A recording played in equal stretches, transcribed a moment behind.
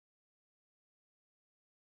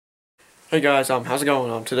Hey guys, how's it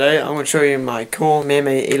going? Today I'm going to show you my cool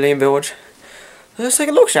man-made alien village. Let's take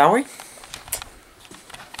a look, shall we?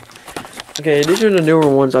 Okay, these are the newer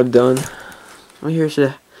ones I've done. Well, here's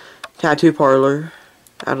the tattoo parlor,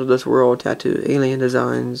 out of this world tattoo, alien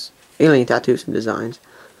designs, alien tattoos and designs.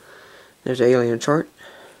 There's an alien chart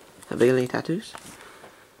of alien tattoos.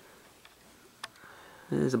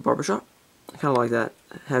 There's a barbershop. I kind of like that.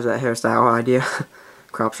 It has that hairstyle idea,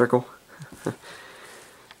 crop circle.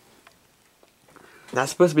 That's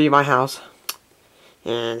supposed to be my house,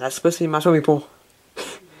 and that's supposed to be my swimming pool.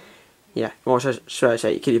 Yeah, well, should I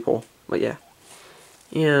say kiddie pool? But yeah,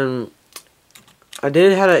 and I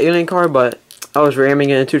did have an alien car, but I was ramming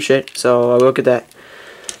it into shit, so I will get that,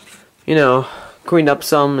 cleaned up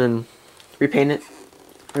some and repaint it,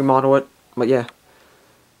 remodel it. But yeah,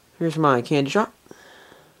 here's my candy shop.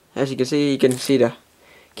 As you can see the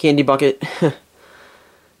candy bucket. I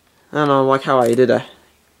don't know, like how I did a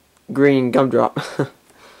green gumdrop.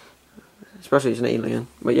 Especially as an alien.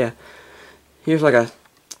 But yeah, here's like a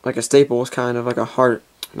Staples, kind of like a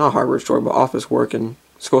not hardware store, but office work and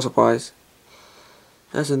school supplies.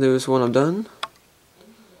 That's the newest one I've done.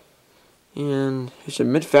 And here's a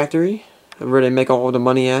mid factory, where they make all the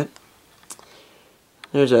money at.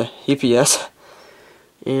 There's a UPS.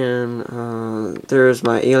 And there's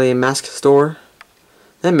my alien mask store.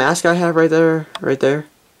 That mask I have right there.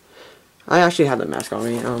 I actually have that mask on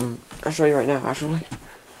me. I'll show you right now, actually.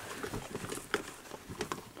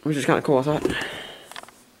 Which is kind of cool, I thought.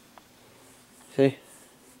 See?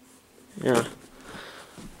 Yeah.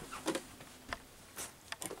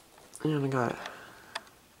 And I got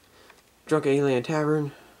Drunk Alien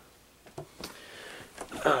Tavern.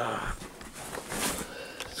 Let's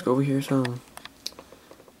go over here some.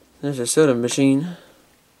 There's a soda machine.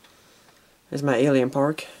 There's my alien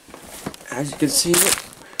park. As you can see it.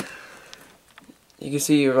 You can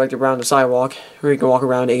see like around the sidewalk where you can walk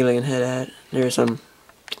around alien head at. There's some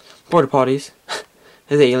porta potties.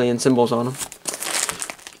 There's alien symbols on them.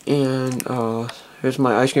 And here's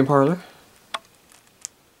my ice cream parlor.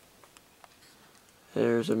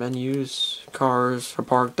 There's the menus, cars are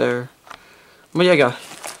parked there. But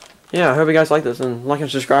yeah, I hope you guys like this and like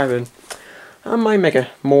and subscribe. And I might make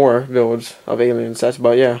more village of alien sets,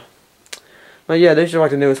 but yeah. But yeah, these are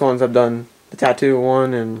like the newest ones I've done. The tattoo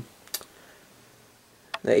one and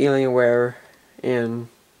the Alienware and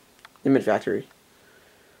the Mid Factory.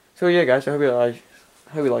 So yeah, guys, I hope you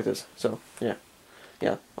like this. So yeah,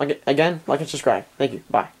 like and subscribe. Thank you.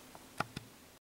 Bye.